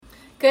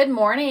Good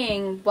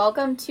morning.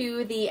 Welcome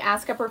to the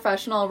Ask a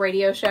Professional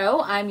radio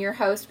show. I'm your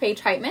host,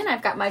 Paige Heitman.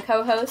 I've got my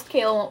co-host,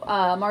 Kale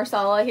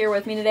Marsala, here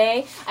with me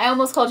today. I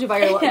almost called you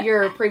by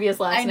your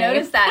previous last name. I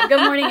noticed that. Good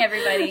morning,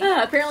 everybody.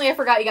 Apparently, I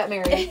forgot you got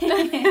married.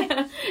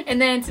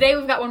 And then today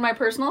we've got one of my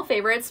personal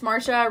favorites,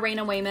 Marcia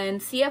Reyna Wayman,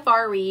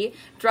 CFRE,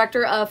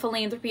 Director of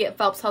Philanthropy at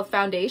Phelps Health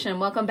Foundation.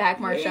 Welcome back,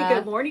 Marcia. Hey,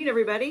 good morning,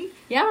 everybody.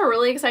 Yeah, we're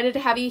really excited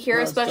to have you here,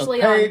 especially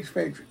Paige.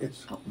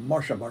 It's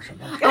Marcia.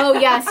 Oh,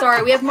 yeah,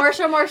 sorry. We have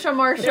Marcia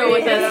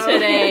with us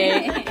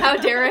today. How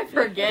dare I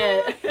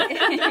forget?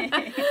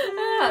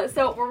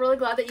 So we're really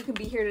glad that you can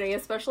be here today,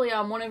 especially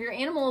on one of your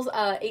animals'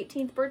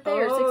 18th birthday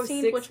or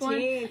 16th. Which one?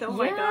 Oh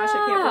my gosh,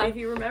 I can't believe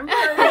you remember.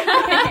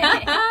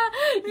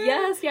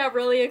 Yes,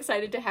 really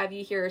excited to have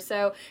you here.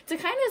 So to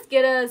kind of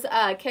get us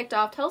kicked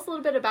off, tell us a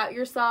little bit about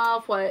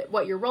yourself,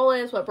 what your role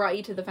is, what brought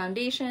you to the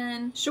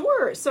foundation.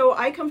 Sure. So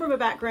I come from a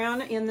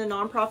background in the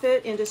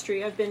nonprofit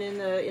industry. I've been in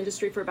the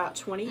industry for about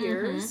 20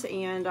 years,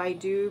 and I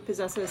do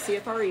possess a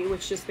CFRE,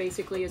 which just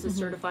basically is a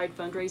certified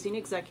fundraising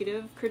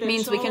executive credential.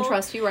 Means we can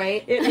trust you,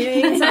 right? It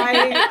means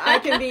I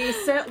can be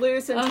set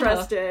loose and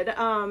trusted.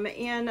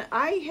 And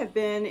I have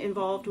been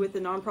involved with the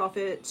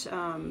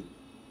nonprofit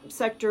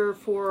sector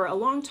for a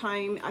long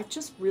time. I've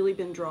just really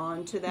been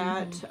drawn to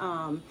that.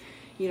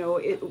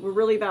 We're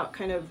really about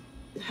kind of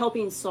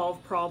helping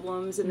solve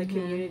problems in the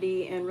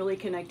community and really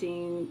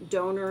connecting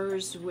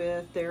donors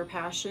with their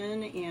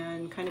passion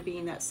and kind of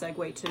being that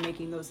segue to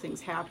making those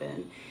things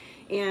happen.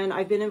 And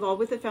I've been involved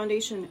with the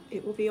foundation.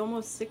 It will be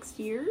almost 6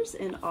 years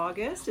in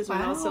August is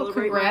when I'll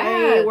celebrate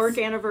my work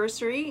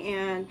anniversary.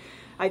 And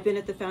I've been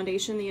at the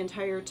foundation the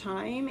entire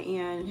time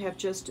and have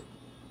just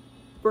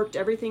worked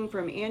everything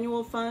from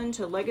annual fund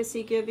to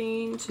legacy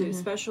giving to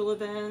special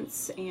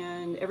events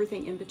and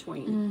everything in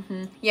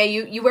between. Yeah,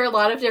 you wear a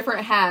lot of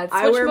different hats,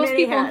 I which wear most many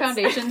people hats.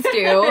 in foundations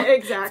do.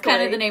 Exactly. It's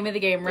kind of the name of the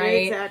game,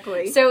 right?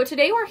 Exactly. So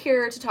today we're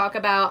here to talk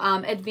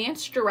about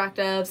advanced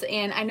directives,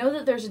 and I know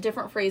that there's a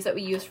different phrase that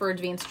we use for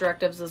advanced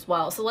directives as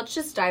well. So let's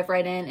just dive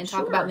right in and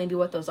talk about maybe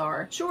what those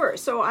are. Sure.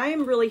 So I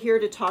am really here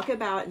to talk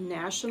about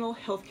National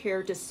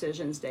Healthcare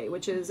Decisions Day,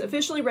 which is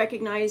officially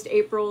recognized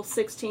April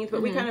 16th,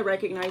 but we kind of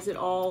recognize it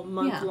all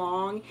month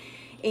long.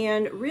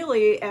 And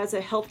really, as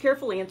a healthcare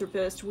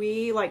philanthropist,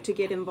 we like to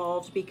get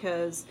involved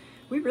because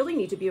we really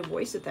need to be a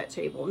voice at that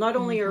table. Not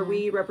only are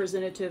we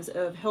representatives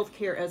of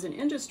healthcare as an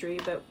industry,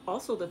 but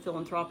also the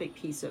philanthropic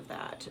piece of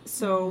that.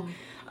 So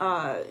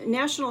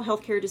National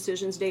Healthcare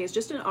Decisions Day is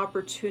just an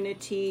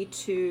opportunity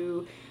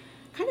to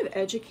kind of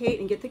educate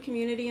and get the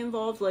community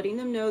involved, letting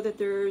them know that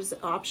there's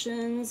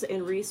options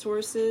and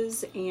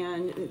resources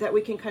and that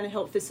we can kind of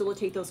help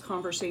facilitate those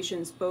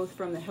conversations both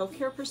from the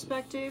healthcare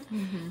perspective,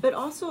 but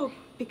also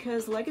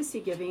because legacy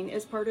giving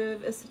is part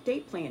of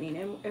estate planning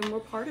and we're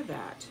part of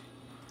that.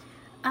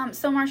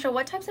 So Marcia,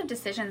 what types of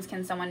decisions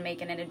can someone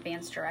make in an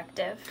advanced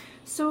directive?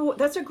 So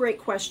that's a great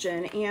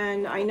question,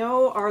 and I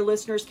know our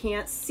listeners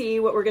can't see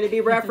what we're going to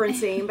be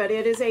referencing, but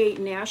it is a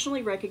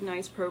nationally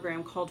recognized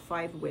program called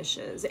 5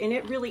 Wishes, and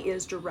it really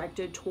is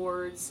directed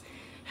towards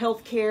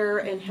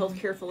healthcare and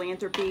healthcare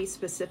philanthropy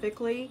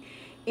specifically.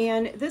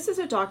 And this is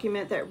a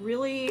document that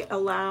really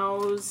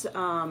allows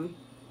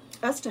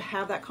us to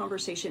have that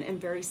conversation in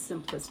very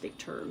simplistic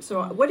terms.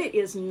 So what it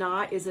is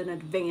not is an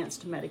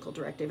advanced medical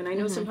directive. And I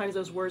know sometimes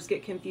those words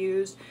get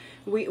confused.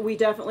 We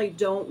definitely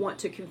don't want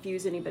to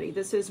confuse anybody.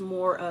 This is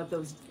more of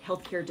those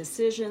healthcare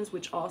decisions,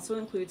 which also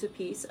includes a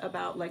piece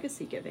about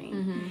legacy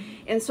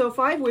giving. And so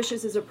 5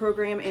 Wishes is a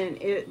program,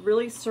 and it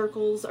really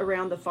circles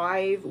around the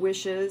 5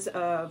 wishes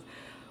of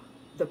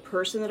the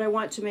person that I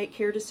want to make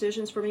care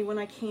decisions for me when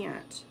I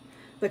can't,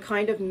 the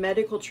kind of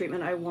medical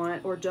treatment I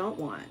want or don't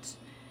want,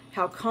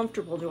 how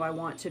comfortable do I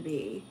want to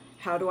be?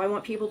 How do I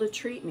want people to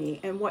treat me?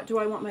 And what do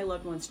I want my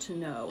loved ones to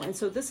know? And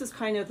so this is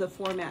kind of the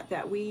format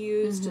that we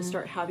use to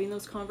start having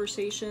those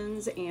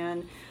conversations.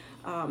 And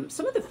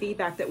some of the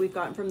feedback that we've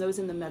gotten from those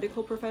in the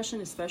medical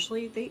profession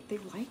especially, they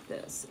like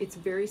this. It's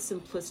very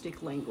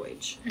simplistic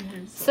language.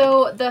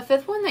 So the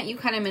 5th one that you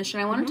kind of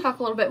mentioned, I want to talk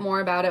a little bit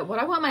more about it. What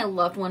I want my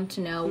loved one to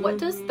know. What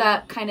does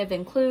that kind of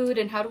include,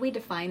 and how do we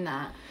define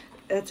that?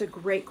 That's a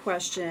great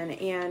question.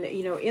 And,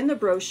 in the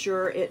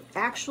brochure, it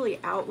actually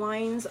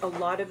outlines a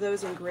lot of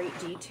those in great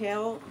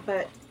detail.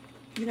 But,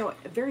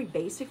 a very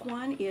basic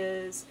one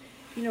is,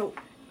 I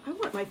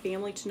want my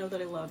family to know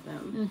that I love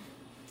them.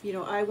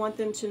 I want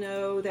them to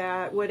know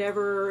that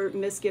whatever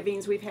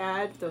misgivings we've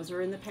had, those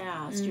are in the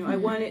past. I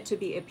want it to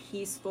be a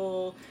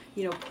peaceful,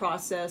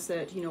 process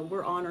that,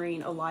 we're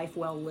honoring a life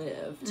well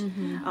lived.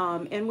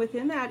 And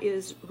within that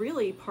is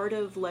really part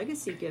of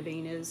legacy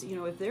giving is,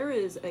 if there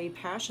is a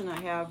passion I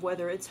have,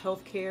 whether it's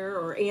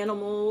healthcare or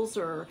animals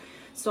or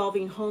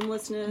solving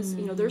homelessness,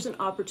 there's an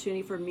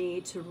opportunity for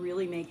me to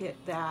really make it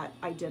that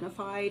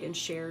identified and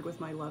shared with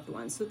my loved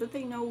ones so that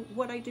they know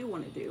what I do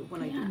want to do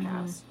when I do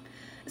pass.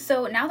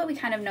 So now that we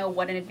kind of know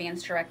what an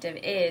advanced directive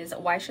is,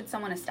 why should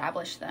someone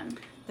establish them?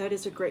 That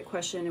is a great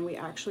question, and we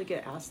actually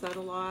get asked that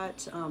a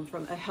lot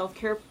from a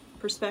healthcare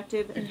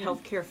perspective and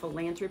healthcare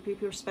philanthropy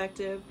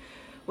perspective.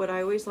 what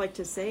I always like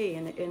to say,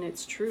 and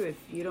it's true, if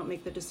you don't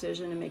make the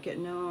decision and make it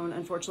known,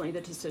 unfortunately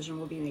the decision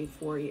will be made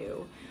for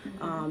you.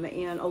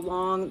 And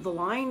along the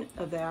line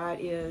of that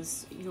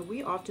is,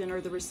 we often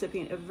are the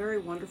recipient of very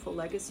wonderful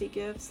legacy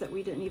gifts that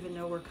we didn't even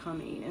know were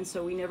coming. And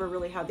so we never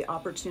really had the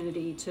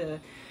opportunity to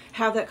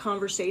have that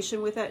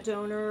conversation with that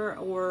donor,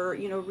 or,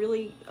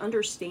 really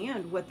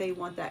understand what they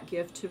want that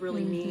gift to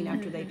really mean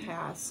after they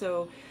pass.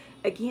 So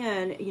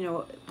again,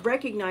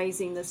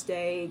 recognizing this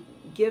day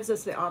gives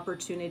us the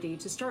opportunity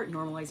to start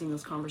normalizing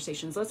those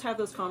conversations. Let's have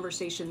those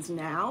conversations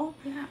now,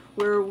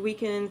 where we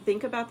can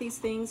think about these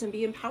things and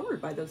be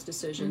empowered by those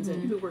decisions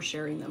and who we're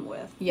sharing them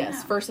with.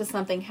 Yes, versus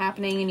something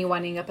happening and you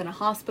winding up in a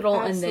hospital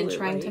and then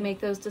trying to make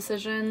those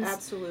decisions.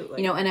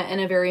 Absolutely. In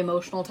a very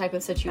emotional type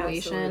of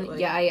situation.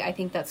 Absolutely. Yeah, I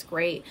think that's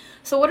great.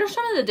 So what are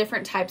some of the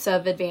different types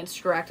of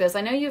advanced directives?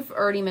 I know you've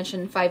already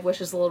mentioned 5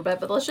 wishes a little bit,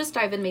 but let's just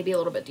dive in maybe a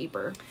little bit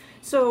deeper.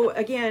 So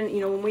again,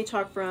 when we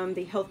talk from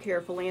the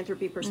healthcare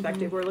philanthropy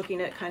perspective, we're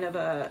looking at kind of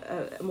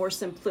a more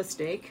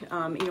simplistic,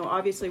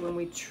 obviously when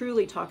we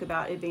truly talk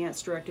about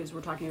advanced directives,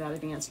 we're talking about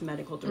advanced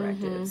medical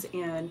directives.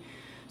 And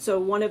so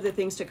one of the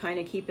things to kind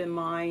of keep in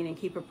mind and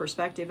keep a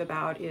perspective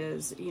about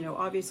is,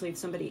 obviously if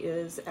somebody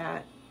is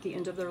at the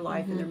end of their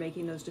life and they're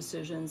making those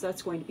decisions,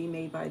 that's going to be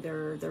made by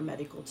their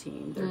medical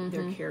team,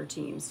 their care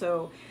team.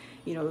 So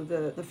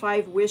the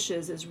 5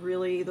 wishes is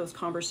really those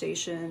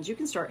conversations you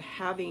can start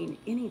having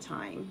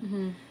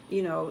anytime,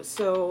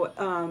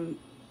 so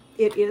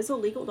it is a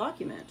legal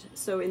document.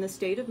 So in the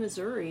state of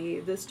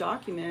Missouri, this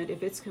document,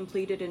 if it's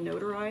completed and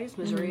notarized,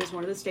 Missouri is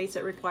one of the states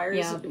that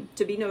requires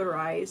to be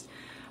notarized.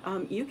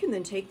 You can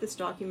then take this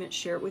document,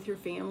 share it with your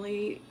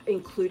family,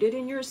 include it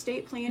in your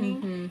estate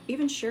planning,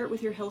 even share it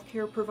with your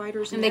healthcare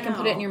providers. And they can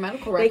put it in your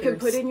medical records. They can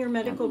put it in your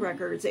medical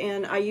records.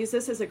 And I use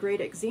this as a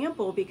great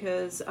example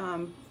because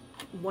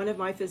one of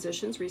my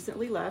physicians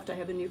recently left. I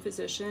have a new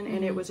physician,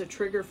 and it was a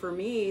trigger for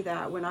me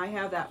that when I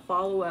have that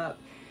follow-up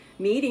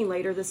meeting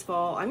later this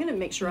fall, I'm going to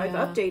make sure I've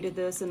updated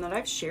this and that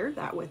I've shared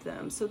that with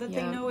them so that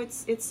they know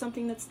it's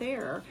something that's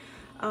there.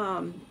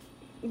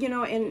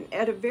 And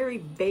at a very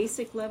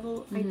basic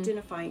level,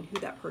 identifying who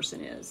that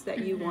person is that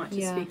you want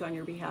to speak on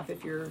your behalf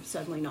if you're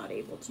suddenly not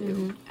able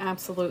to.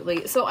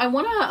 Absolutely. So I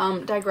want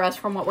to digress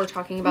from what we're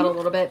talking about a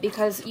little bit,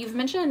 because you've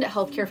mentioned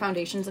healthcare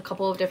foundations a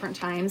couple of different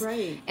times.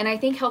 Right. And I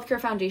think healthcare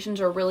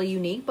foundations are really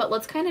unique, but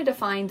let's kind of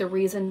define the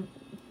reason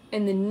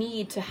and the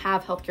need to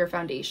have healthcare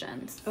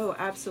foundations. Oh,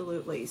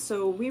 absolutely.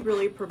 So we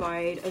really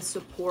provide a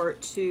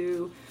support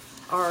to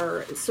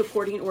our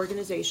supporting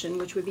organization,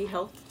 which would be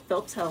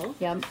Phelps Health.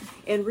 Yep.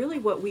 And really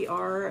what we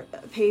are,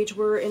 Paige,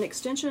 we're an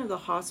extension of the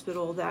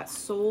hospital. That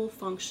sole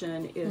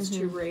function is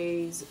to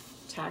raise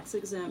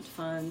tax-exempt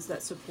funds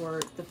that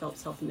support the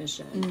Phelps Health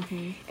mission.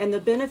 And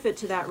the benefit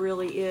to that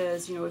really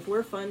is, if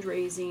we're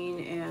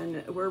fundraising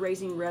and we're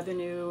raising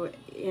revenue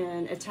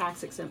in a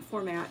tax-exempt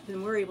format,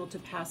 then we're able to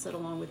pass it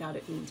along without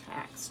it being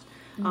taxed.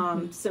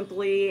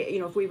 Simply,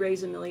 if we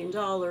raise $1 million,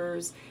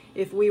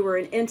 if we were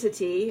an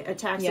entity, a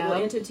taxable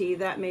entity,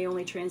 that may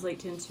only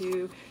translate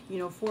into,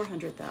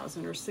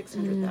 $400,000 or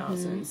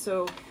 $600,000.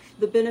 So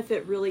the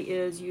benefit really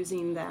is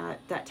using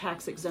that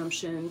tax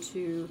exemption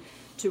to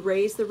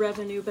raise the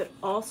revenue, but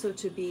also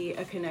to be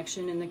a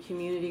connection in the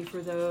community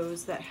for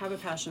those that have a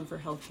passion for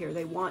healthcare.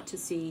 They want to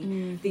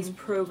see these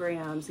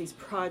programs, these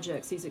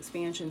projects, these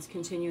expansions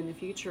continue in the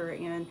future,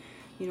 and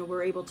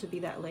we're able to be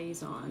that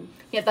liaison.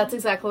 Yeah, that's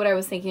exactly what I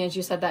was thinking as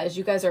you said that, is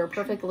you guys are a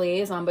perfect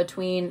liaison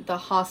between the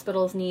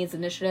hospital's needs,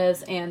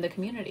 initiatives, and the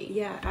community.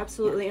 Yeah,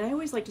 absolutely. And I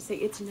always like to say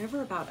it's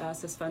never about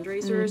us as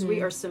fundraisers.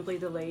 We are simply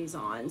the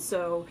liaison.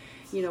 So,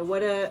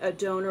 what a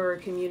donor or a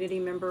community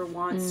member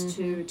wants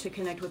to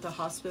connect with the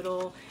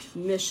hospital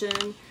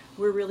mission,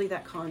 we're really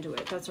that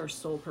conduit. That's our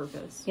sole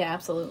purpose. Yeah,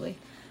 absolutely.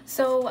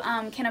 So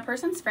can a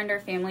person's friend or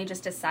family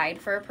just decide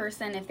for a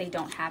person if they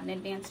don't have an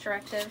advance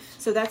directive?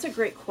 So that's a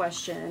great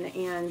question,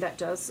 and that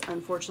does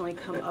unfortunately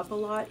come up a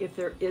lot if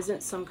there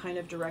isn't some kind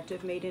of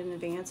directive made in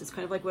advance. It's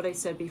kind of like what I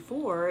said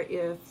before.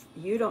 If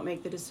you don't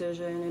make the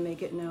decision and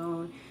make it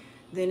known,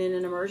 then in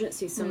an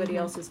emergency somebody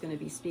else is going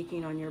to be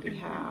speaking on your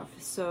behalf.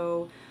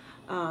 So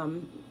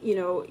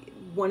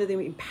one of the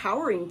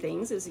empowering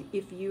things is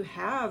if you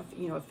have,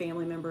 a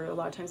family member, a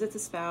lot of times it's a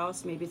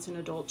spouse, maybe it's an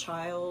adult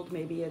child,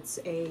 maybe it's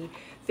a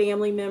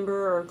family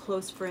member or a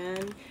close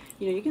friend,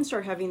 you can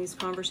start having these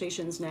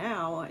conversations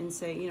now and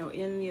say,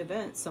 in the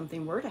event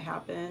something were to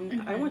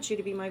happen, I want you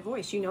to be my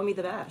voice. You know me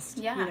the best.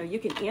 Yeah. You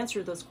can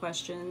answer those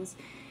questions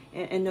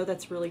and know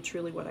that's really,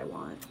 truly what I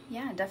want.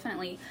 Yeah,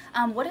 definitely.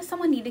 What does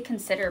someone need to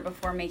consider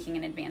before making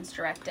an advance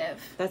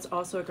directive? That's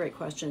also a great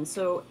question.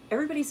 So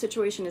everybody's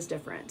situation is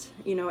different,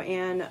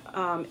 and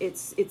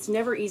it's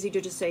never easy to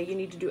just say you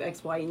need to do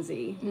X, Y, and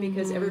Z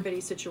because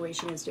everybody's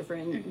situation is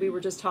different. We were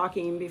just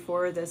talking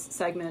before this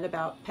segment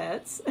about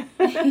pets.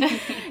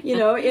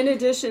 In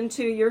addition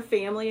to your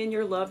family and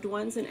your loved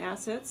ones and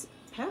assets,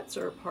 pets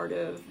are a part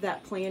of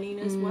that planning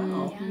as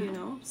well,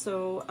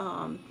 So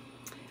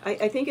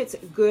I think it's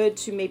good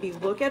to maybe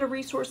look at a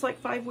resource like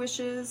 5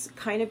 Wishes,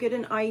 kind of get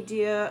an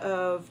idea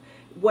of,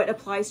 what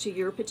applies to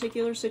your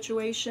particular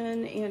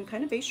situation, and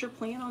kind of base your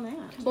plan on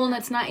that. Well, and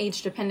it's not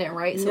age dependent,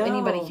 right? So No.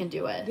 anybody can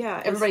do it.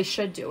 Yeah, Everybody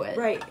should do it.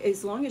 Right.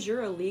 As long as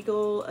you're a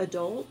legal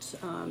adult,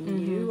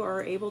 you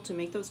are able to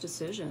make those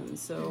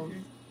decisions. So.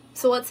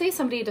 So let's say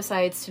somebody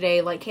decides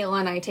today, like Kayla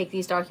and I take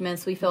these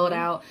documents, we fill it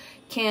out.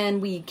 Can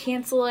we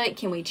cancel it?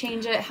 Can we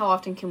change it? How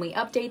often can we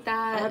update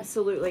that?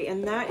 Absolutely,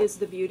 and that is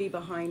the beauty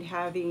behind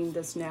having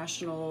this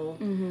National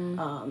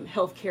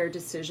Healthcare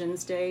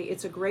Decisions Day.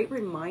 It's a great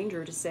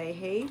reminder to say,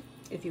 hey,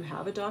 if you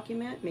have a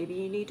document, maybe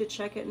you need to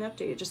check it and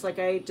update it. Just like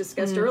I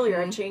discussed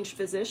earlier, I've changed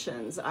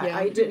physicians.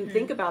 I didn't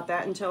think about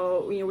that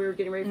until we were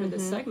getting ready for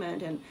this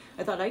segment, and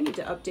I thought I need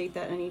to update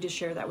that and I need to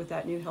share that with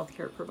that new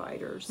healthcare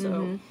provider.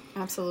 So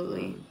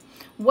Absolutely.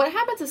 What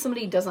happens if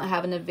somebody doesn't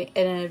have an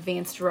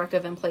advance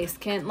directive in place?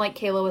 Can, like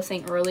Kayla was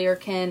saying earlier,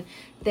 can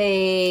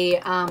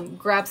they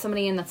grab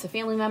somebody and that's a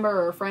family member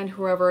or a friend,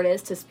 whoever it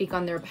is, to speak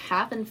on their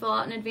behalf and fill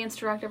out an advance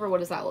directive, or what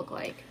does that look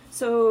like?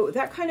 So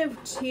that kind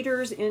of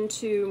teeters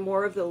into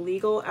more of the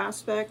legal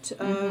aspect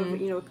of,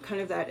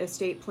 kind of that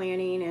estate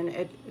planning and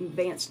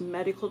advanced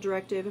medical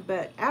directive.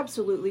 But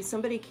absolutely,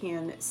 somebody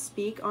can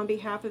speak on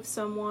behalf of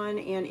someone,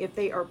 and if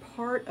they are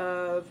part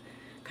of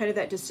kind of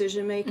that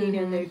decision making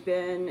and they've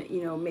been,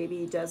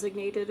 maybe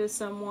designated as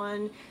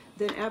someone,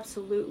 then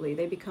absolutely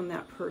they become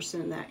that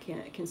person that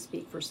can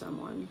speak for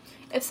someone.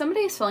 If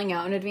somebody is filling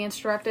out an advance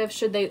directive,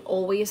 should they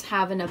always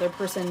have another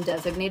person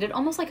designated,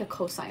 almost like a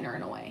co-signer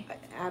in a way?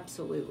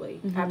 Absolutely.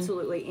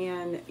 Absolutely.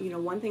 And,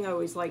 one thing I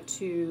always like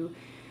to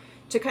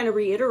kind of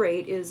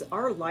reiterate is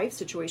our life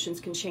situations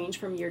can change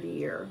from year to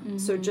year.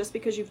 So just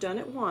because you've done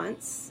it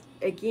once,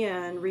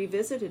 again,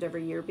 revisit it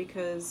every year,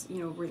 because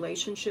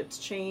relationships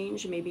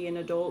change. Maybe an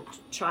adult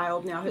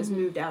child now has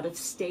moved out of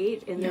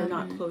state and they're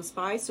not close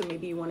by, so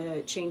maybe you want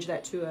to change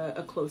that to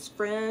a close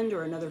friend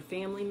or another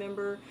family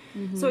member.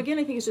 So again,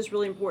 I think it's just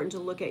really important to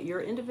look at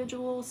your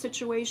individual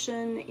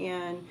situation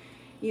and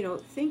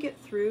think it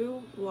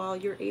through while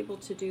you're able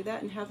to do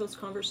that and have those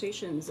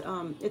conversations.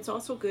 It's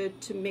also good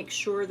to make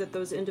sure that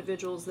those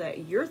individuals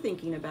that you're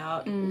thinking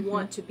about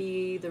want to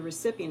be the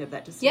recipient of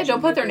that decision. Yeah,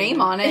 don't put their name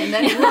on it. And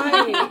then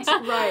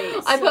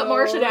right. I put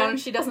Marcia down and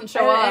she doesn't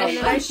show up. And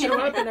then I show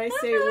up and I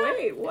say,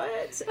 wait,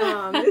 what?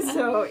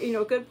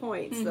 So, good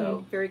points,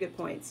 though. Very good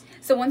points.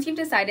 So once you've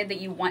decided that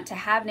you want to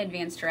have an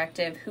advance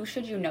directive, who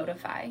should you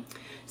notify?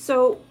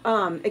 So,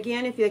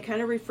 again, if you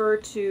kind of refer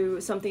to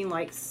something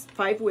like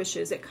 5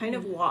 Wishes, it kind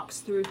of walks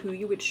through who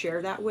you would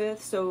share that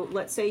with. So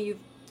let's say you've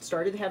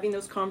started having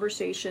those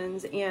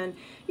conversations and,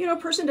 a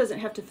person doesn't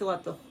have to fill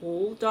out the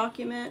whole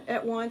document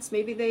at once.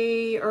 Maybe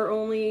they are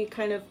only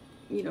kind of,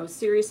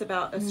 serious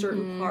about a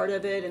certain part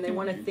of it and they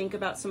want to think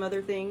about some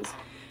other things.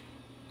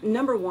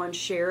 Number one,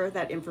 share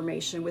that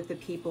information with the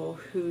people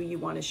who you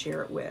want to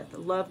share it with.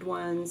 Loved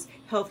ones,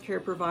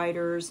 healthcare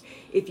providers.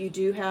 If you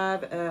do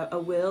have a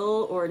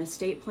will or an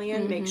estate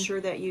plan, make sure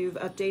that you've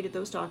updated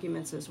those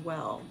documents as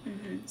well.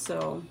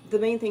 So the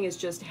main thing is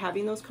just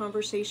having those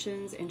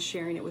conversations and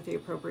sharing it with the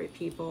appropriate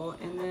people,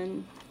 and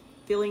then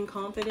feeling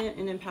confident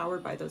and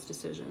empowered by those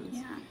decisions.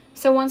 Yeah.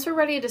 So once we're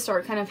ready to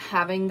start kind of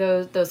having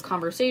those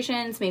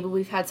conversations, maybe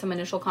we've had some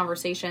initial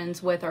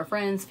conversations with our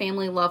friends,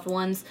 family, loved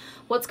ones,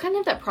 what's kind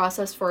of that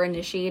process for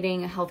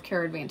initiating a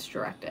healthcare advance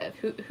directive?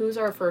 Who's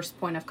our first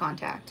point of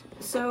contact?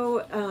 So,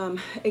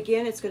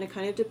 again, it's going to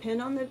kind of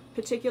depend on the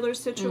particular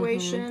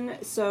situation.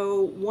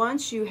 So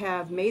once you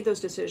have made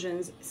those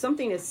decisions,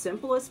 something as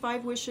simple as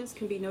 5 Wishes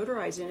can be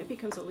notarized and it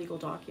becomes a legal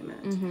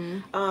document.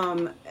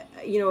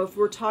 If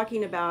we're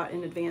talking about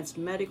an advanced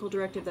medical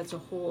directive, that's a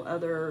whole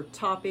other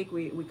topic.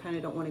 We kind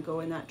of don't want to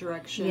go in that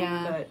direction.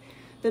 Yeah. But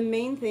the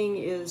main thing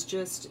is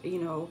just,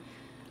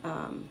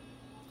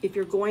 if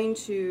you're going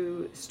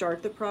to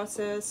start the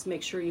process,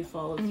 make sure you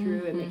follow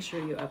through and make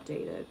sure you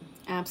update it.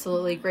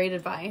 Absolutely. Great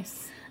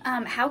advice.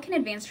 How can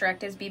advance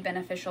directives be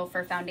beneficial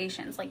for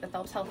foundations like the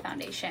Phelps Health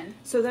Foundation?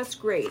 So that's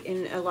great.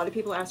 And a lot of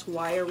people ask,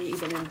 why are we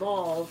even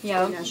involved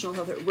Yeah. in National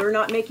Health? We're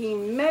not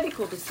making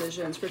medical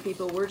decisions for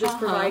people. We're just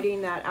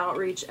providing that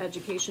outreach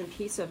education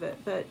piece of it.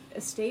 But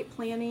estate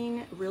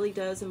planning really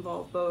does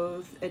involve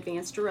both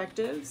advance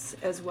directives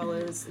as well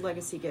as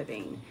legacy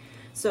giving.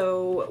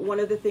 So one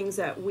of the things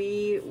that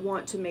we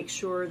want to make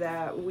sure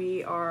that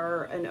we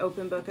are an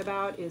open book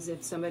about is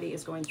if somebody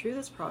is going through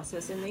this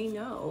process and they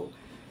know,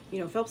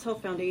 Phelps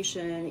Health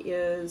Foundation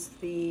is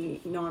the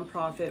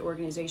nonprofit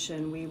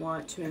organization we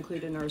want to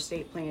include in our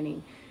estate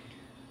planning.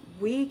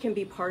 We can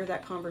be part of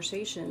that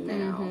conversation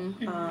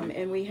now.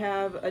 And we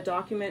have a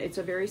document. It's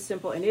a very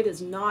simple, and it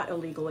is not a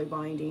legally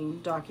binding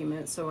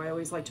document. So I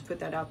always like to put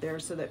that out there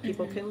so that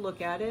people can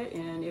look at it.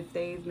 And if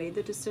they've made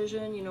the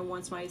decision,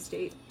 once my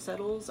estate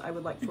settles, I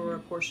would like for a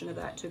portion of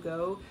that to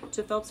go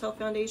to Phelps Health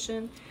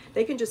Foundation.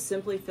 They can just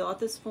simply fill out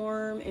this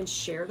form and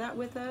share that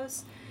with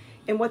us.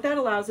 And what that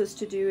allows us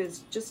to do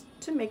is just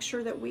to make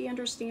sure that we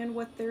understand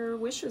what their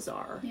wishes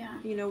are. Yeah.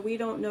 We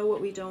don't know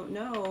what we don't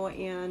know.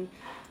 And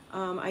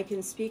I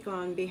can speak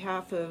on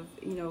behalf of,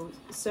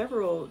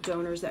 several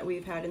donors that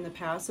we've had in the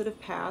past that have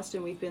passed,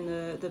 and we've been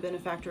the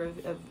benefactor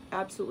of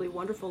absolutely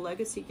wonderful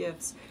legacy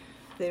gifts.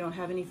 they don't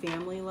have any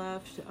family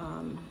left.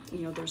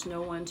 There's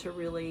no one to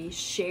really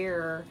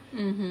share,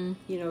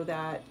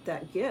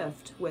 that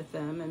gift with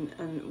them.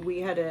 And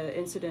we had an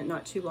incident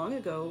not too long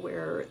ago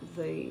where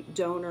the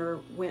donor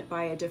went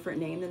by a different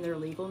name than their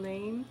legal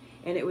name.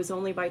 And it was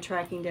only by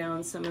tracking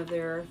down some of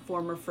their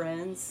former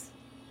friends,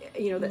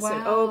 that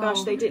said, oh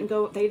gosh, they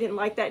didn't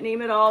like that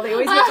name at all. They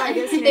always went by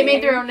this name. They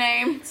made their own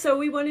name. So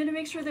we wanted to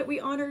make sure that we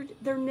honored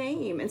their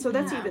name. And so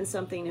that's even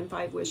something in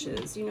 5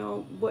 Wishes.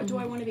 What do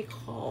I want to be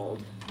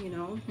called?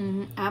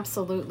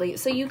 Absolutely.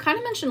 So you kind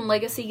of mentioned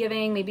legacy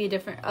giving, maybe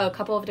a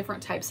couple of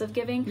different types of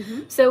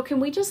giving. So can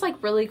we just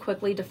really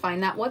quickly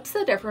define that? What's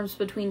the difference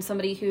between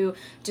somebody who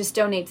just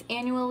donates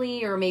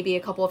annually or maybe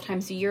a couple of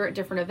times a year at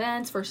different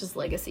events versus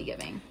legacy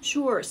giving?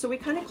 Sure. So we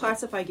kind of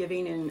classify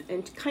giving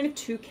in kind of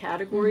 2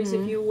 categories,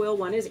 if you will.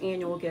 One is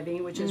annual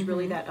giving, which is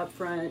really that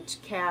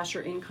upfront cash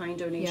or in-kind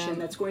donation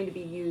that's going to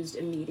be used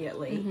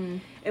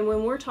immediately. And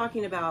when we're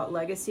talking about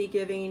legacy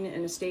giving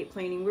and estate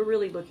planning, we're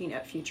really looking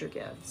at future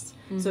gifts.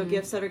 So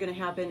gifts that are going to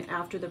happen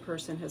after the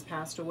person has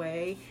passed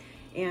away.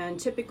 And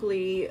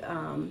typically,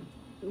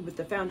 with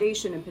the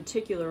foundation in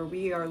particular,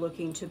 we are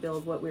looking to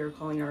build what we are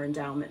calling our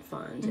endowment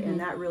fund. And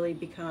that really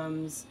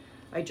becomes,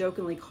 I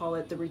jokingly call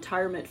it the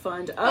retirement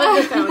fund of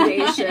the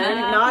foundation,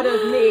 not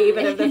of me,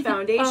 but of the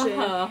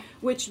foundation,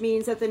 which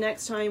means that the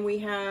next time we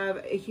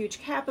have a huge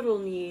capital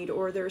need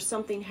or there's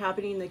something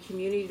happening in the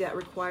community that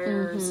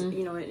requires,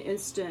 an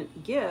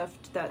instant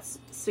gift that's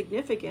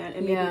significant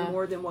and maybe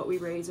more than what we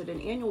raise at an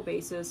annual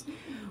basis,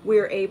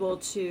 we're able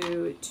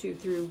to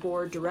through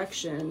board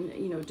direction,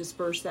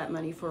 disperse that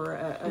money for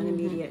an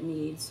immediate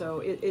need. So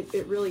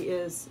it really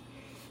is,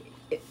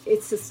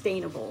 it's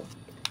sustainable.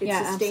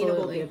 It's sustainable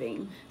absolutely.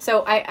 Giving.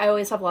 So I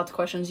always have lots of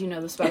questions. You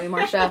know this about me,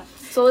 Marcia.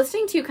 So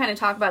listening to you kind of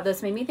talk about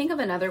this made me think of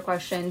another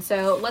question.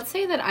 So let's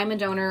say that I'm a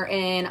donor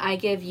and I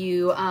give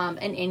you an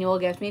annual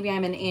gift. Maybe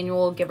I'm an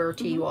annual giver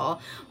to you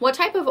all. What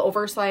type of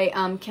oversight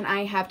can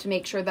I have to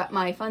make sure that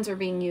my funds are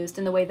being used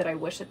in the way that I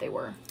wish that they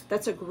were?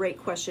 That's a great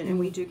question, and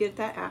we do get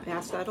that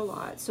asked that a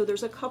lot. So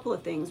there's a couple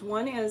of things.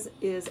 One is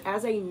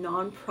as a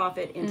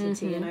nonprofit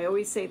entity, and I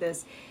always say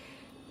this,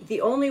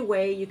 the only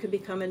way you can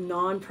become a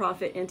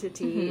nonprofit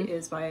entity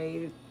is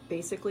by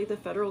basically the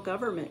federal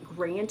government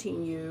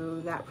granting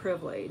you that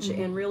privilege.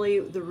 And really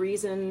the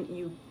reason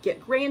you get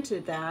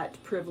granted that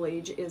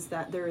privilege is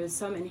that there is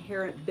some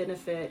inherent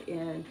benefit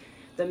in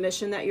the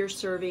mission that you're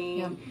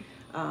serving.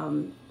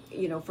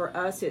 For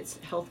us, it's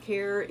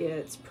healthcare.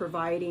 It's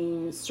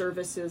providing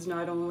services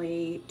not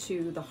only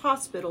to the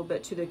hospital,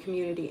 but to the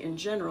community in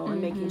general,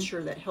 and making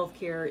sure that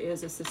healthcare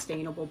is a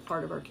sustainable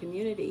part of our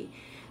community.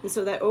 And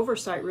so that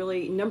oversight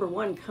really, number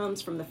one,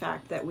 comes from the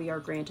fact that we are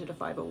granted a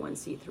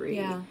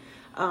 501c3.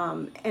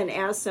 And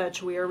as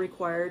such, we are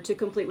required to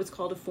complete what's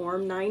called a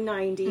Form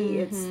 990.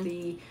 It's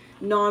the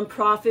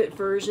nonprofit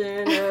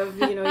version of,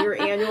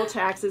 your annual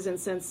taxes. And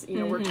since,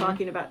 we're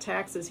talking about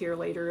taxes here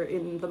later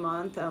in the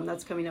month,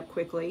 that's coming up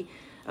quickly,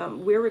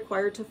 we're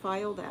required to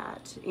file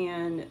that.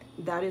 And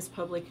that is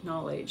public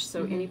knowledge.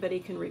 So anybody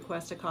can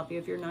request a copy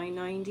of your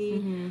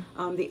 990.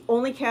 The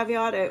only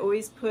caveat I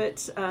always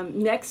put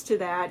next to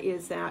that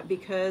is that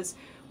because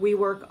we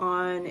work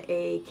on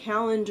a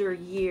calendar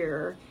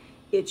year,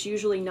 it's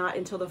usually not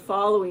until the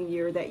following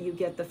year that you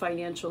get the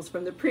financials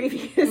from the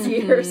previous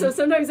year. So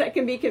sometimes that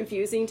can be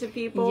confusing to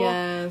people.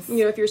 Yes.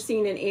 If you're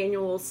seeing an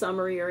annual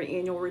summary or an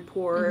annual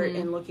report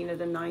and looking at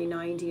a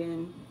 990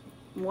 and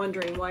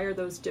wondering why are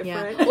those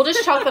different. We'll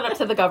just chalk that up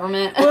to the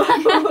government. We'll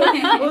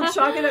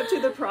chalk it up to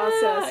the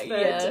process,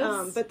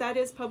 but that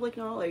is public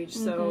knowledge.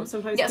 So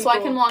sometimes so I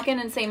can walk in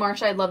and say,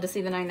 Marcia, I'd love to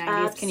see the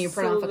 990s. Can you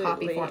print off a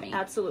copy for me?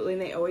 Absolutely,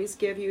 and they always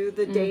give you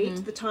the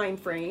date, the time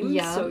frame,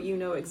 so you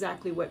know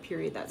exactly what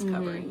period that's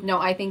covering. No,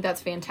 I think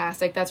that's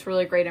fantastic. That's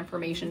really great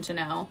information to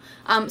know.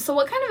 So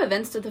what kind of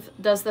events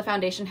does the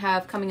foundation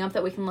have coming up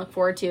that we can look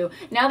forward to?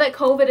 Now that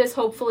COVID is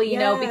hopefully,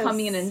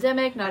 becoming an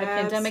endemic, not a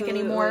pandemic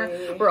anymore,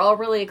 we're all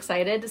really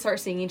excited to start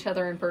seeing each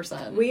other in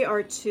person. We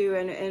are too,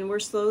 and we're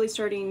slowly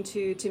starting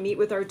to meet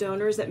with our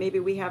donors that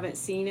maybe we haven't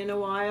seen in a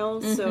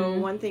while. So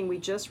one thing, we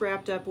just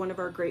wrapped up one of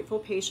our Grateful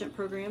Patient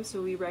programs,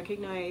 so we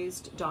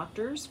recognized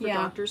doctors for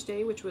Doctors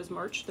Day, which was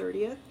March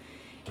 30th.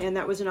 And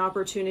that was an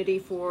opportunity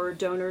for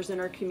donors in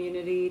our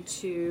community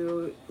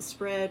to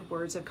spread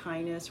words of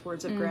kindness,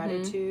 words of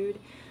gratitude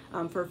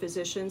for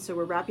physicians. So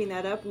we're wrapping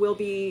that up. We'll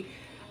be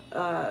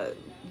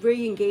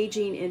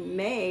re-engaging in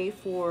May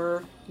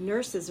for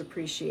Nurses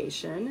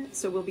Appreciation.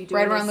 So we'll be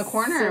doing right around the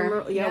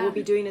corner. We'll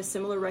be doing a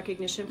similar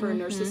recognition for our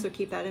nurses, so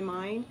keep that in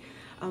mind.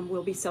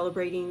 We'll be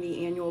celebrating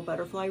the annual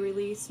butterfly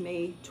release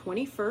May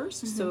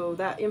 21st. So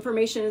that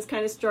information is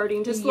kind of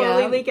starting to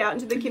slowly leak out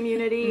into the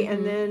community.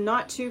 And then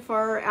not too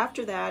far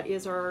after that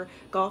is our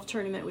golf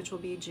tournament, which will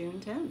be June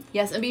 10th.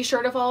 Yes, and be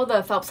sure to follow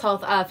the Phelps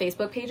Health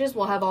Facebook pages.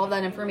 We'll have all of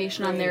that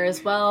information on there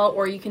as well.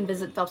 Or you can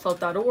visit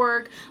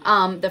phelpshealth.org.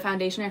 The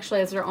foundation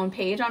actually has their own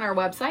page on our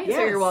website.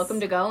 So you're welcome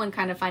to go and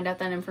kind of find out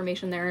that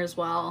information there as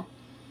well.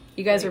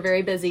 You guys are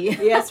very busy.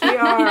 Yes, we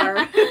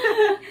are.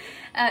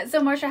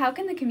 So, Marcia, how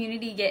can the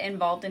community get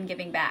involved in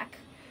giving back?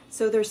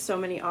 So there's so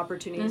many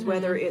opportunities,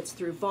 whether it's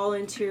through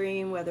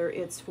volunteering, whether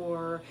it's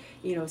for,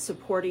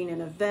 supporting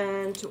an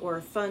event or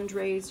a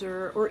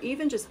fundraiser, or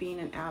even just being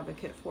an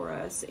advocate for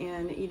us.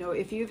 And,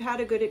 if you've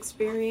had a good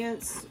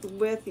experience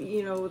with,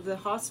 the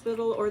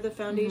hospital or the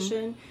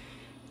foundation,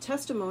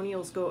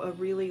 testimonials go a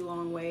really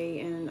long way.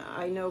 And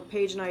I know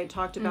Paige and I had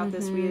talked about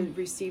this. We had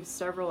received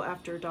several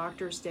after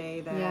Doctor's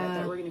Day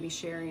that we're going to be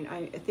sharing.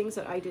 Things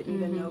that I didn't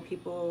even know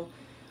people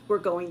we're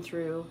going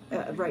through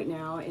right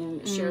now,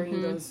 and sharing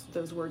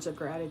those words of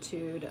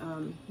gratitude.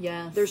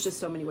 There's just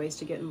so many ways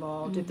to get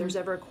involved. If there's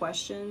ever a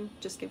question,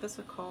 just give us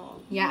a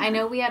call. Yeah, I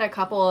know we had a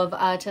couple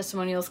of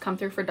testimonials come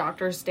through for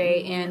Doctor's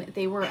Day, and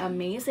they were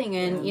amazing.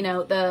 And,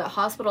 the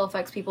hospital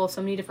affects people of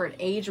so many different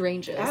age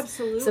ranges.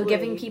 Absolutely. So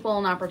giving people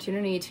an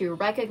opportunity to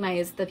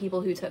recognize the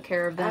people who took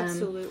care of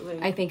them,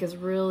 I think is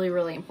really,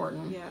 really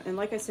important. Yeah, and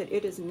like I said,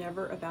 it is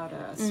never about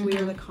us. We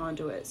are the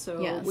conduit.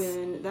 So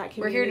when that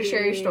community... We're here to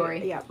share your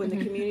story. Yeah, when the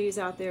community is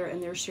out there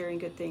and they're sharing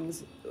good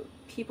things,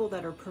 people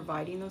that are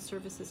providing those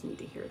services need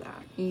to hear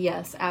that.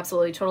 Yes,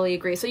 absolutely. Totally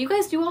agree. So you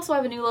guys do also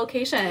have a new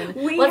location.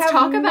 Let's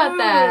talk about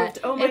that.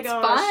 Oh my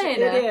gosh. Fun.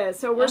 It is.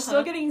 So we're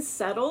still getting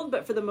settled,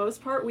 but for the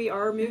most part, we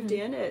are moved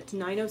in at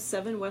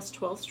 907 West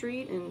 12th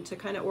Street. And to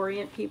kind of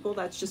orient people,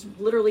 that's just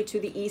literally to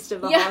the east of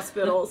the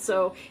hospital.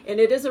 So, and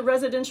it is a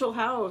residential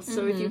house.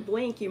 So if you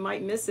blink, you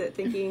might miss it,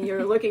 thinking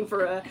you're looking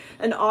for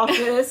an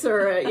office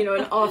or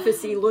an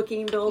office-y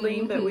looking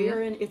building. But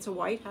it's a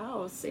white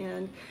house.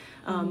 And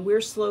we're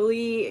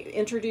slowly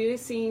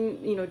introducing,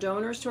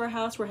 donors to our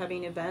house. We're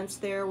having events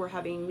there. We're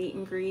having meet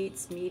and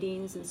greets,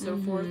 meetings, and so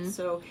forth.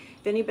 So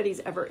if anybody's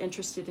ever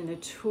interested in a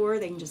tour,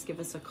 they can just give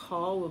us a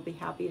call. We'll be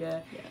happy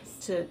to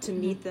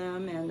meet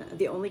them. And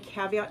the only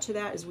caveat to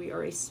that is we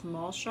are a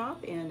small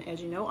shop. And as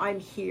you know,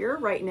 I'm here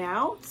right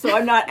now, so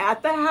I'm not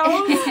at the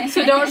house.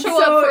 So don't show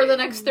up for the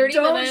next 30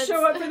 minutes. Don't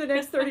show up for the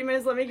next 30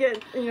 minutes. Let me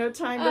get,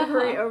 time to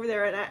hurry over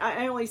there. And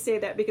I only say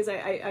that because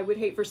I would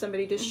hate for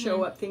somebody to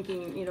show up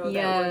thinking, that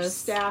we're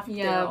staffed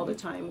there all the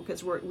time,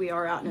 because we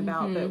are out and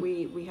about, but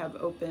we have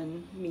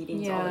open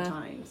meetings all the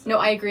time. So. No,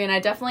 I agree, and I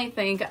definitely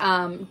think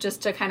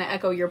just to kind of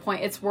echo your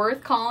point, it's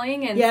worth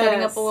calling and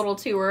setting up a little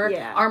tour.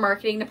 Yeah. Our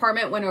marketing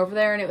department went over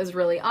there, and it was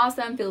really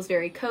awesome. Feels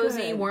very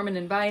cozy, warm, and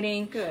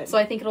inviting. Good. So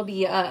I think it'll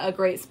be a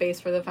great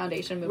space for the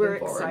foundation moving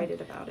forward. We're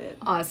excited about it.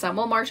 Awesome.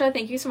 Well, Marsha,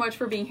 thank you so much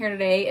for being here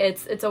today.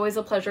 It's always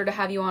a pleasure to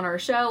have you on our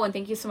show, and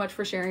thank you so much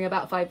for sharing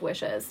about 5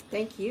 Wishes.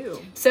 Thank you.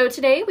 So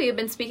today we have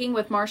been speaking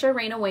with Marsha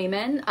Reyna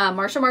Wayman,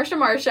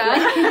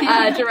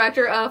 Marsha,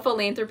 Director of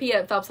Philanthropy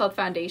at Phelps Health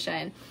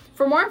Foundation.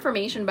 For more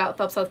information about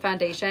Phelps Health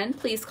Foundation,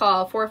 please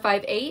call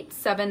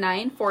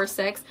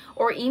 458-7946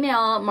 or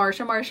email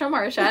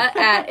Marsha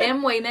at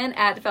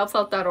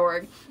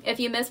mwayman@phelpshealth.org. If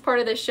you missed part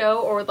of this show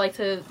or would like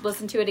to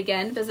listen to it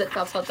again, visit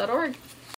phelpshealth.org.